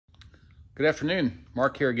Good afternoon,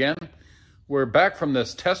 Mark here again. We're back from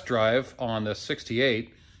this test drive on the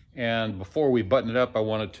 68, and before we button it up, I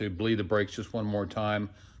wanted to bleed the brakes just one more time,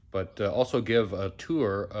 but also give a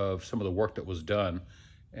tour of some of the work that was done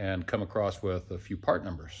and come across with a few part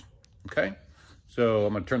numbers. Okay, so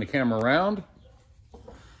I'm going to turn the camera around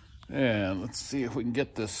and let's see if we can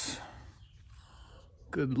get this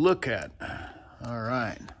good look at. All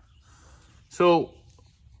right, so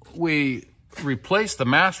we replaced the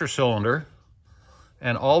master cylinder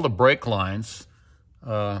and all the brake lines.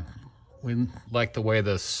 We like the way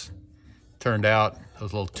this turned out,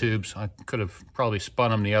 those little tubes. I could have probably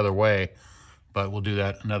spun them the other way, but we'll do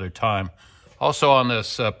that another time. Also on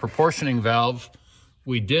this proportioning valve,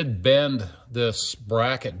 we did bend this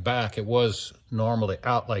bracket back. It was normally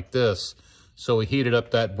out like this, so we heated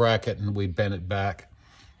up that bracket and we bent it back.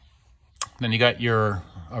 Then you got your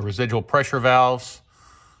residual pressure valves,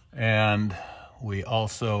 and we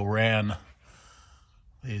also ran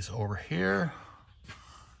these over here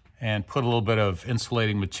and put a little bit of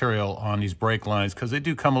insulating material on these brake lines because they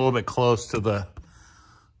do come a little bit close to the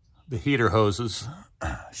heater hoses.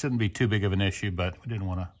 Shouldn't be too big of an issue, but we didn't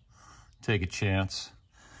want to take a chance.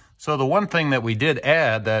 So the one thing that we did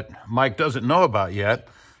add that Mike doesn't know about yet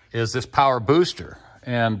is this power booster.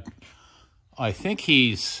 And I think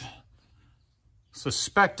he's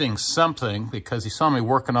suspecting something because he saw me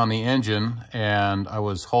working on the engine and I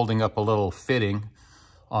was holding up a little fitting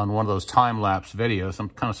on one of those time-lapse videos. I'm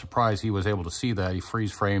kind of surprised he was able to see that. He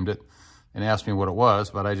freeze-framed it and asked me what it was,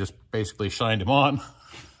 but I just basically shined him on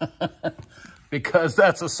because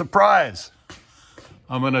that's a surprise.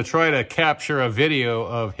 I'm going to try to capture a video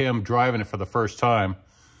of him driving it for the first time,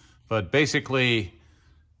 but basically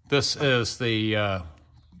this is the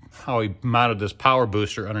how he mounted this power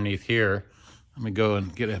booster underneath here. Let me go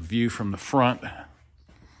and get a view from the front.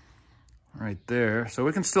 Right there. So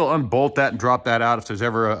we can still unbolt that and drop that out if there's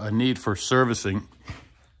ever a need for servicing.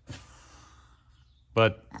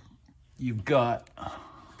 But you've got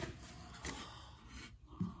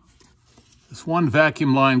this one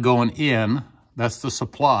vacuum line going in. That's the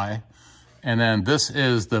supply. And then this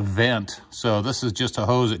is the vent. So this is just a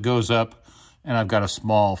hose that goes up, and I've got a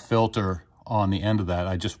small filter on the end of that.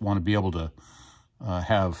 I just want to be able to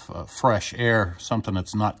have fresh air, something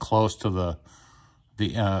that's not close to the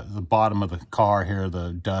bottom of the car here,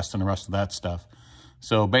 the dust and the rest of that stuff.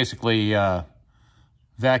 So basically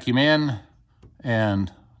vacuum in,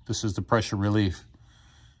 and this is the pressure relief.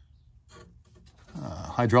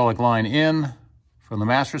 Hydraulic line in from the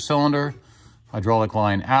master cylinder, hydraulic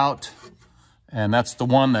line out, and that's the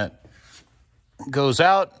one that goes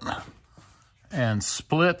out and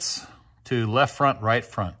splits to left front, right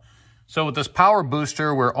front. So with this power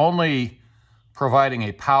booster, we're only providing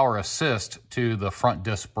a power assist to the front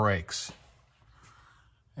disc brakes.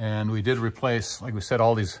 And we did replace, like we said,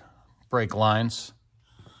 all these brake lines.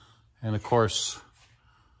 And of course,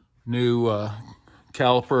 new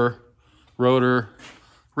caliper, rotor,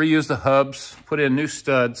 reuse the hubs, put in new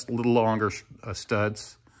studs, a little longer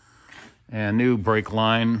studs, and new brake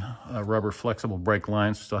line, rubber flexible brake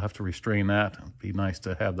lines. Still have to restrain that. It'd be nice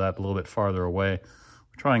to have that a little bit farther away.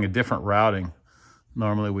 We're trying a different routing.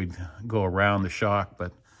 Normally we'd go around the shock,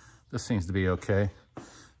 but this seems to be okay.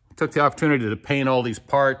 Took the opportunity to paint all these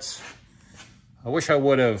parts. I wish I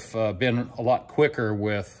would have been a lot quicker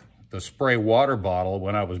with the spray water bottle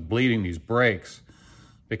when I was bleeding these brakes,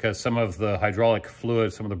 because some of the hydraulic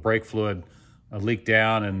fluid, some of the brake fluid leaked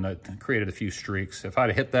down and created a few streaks. If I'd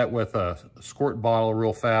have hit that with a squirt bottle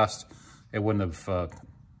real fast, it wouldn't have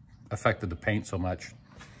affected the paint so much.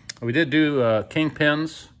 We did do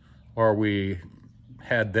kingpins, or we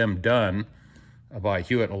had them done by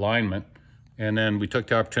Hewitt Alignment, and then we took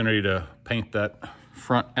the opportunity to paint that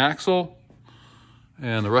front axle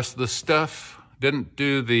and the rest of the stuff. Didn't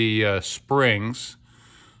do the springs,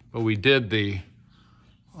 but we did the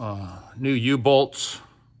new U-bolts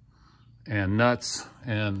and nuts,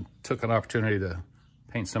 and took an opportunity to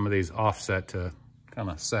paint some of these offset to kind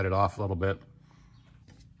of set it off a little bit.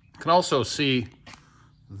 You can also see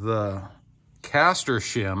the caster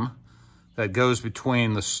shim that goes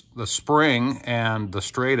between the spring and the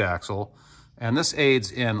straight axle, and this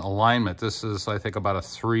aids in alignment. This is, I think, about a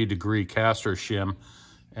 3-degree caster shim,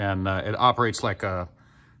 and it operates like a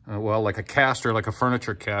like a caster, like a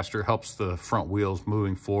furniture caster. Helps the front wheels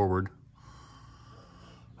moving forward.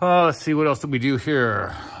 Let's see, what else did we do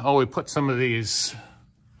here? Oh, we put some of these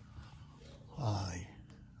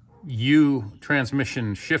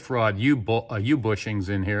transmission shift rod U bushings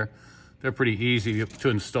in here. They're pretty easy to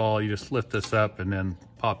install. You just lift this up and then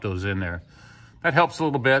pop those in there. That helps a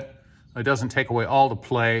little bit. It doesn't take away all the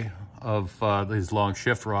play. of these long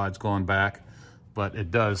shift rods going back, but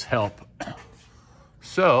it does help.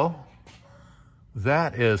 So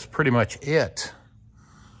that is pretty much it.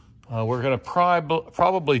 We're going to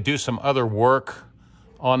probably do some other work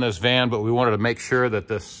on this van, but we wanted to make sure that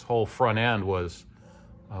this whole front end was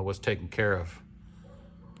taken care of.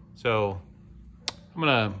 So I'm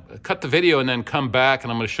going to cut the video and then come back,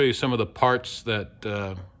 and I'm going to show you some of the parts that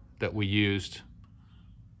that we used,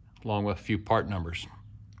 along with a few part numbers.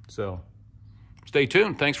 So stay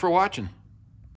tuned. Thanks for watching.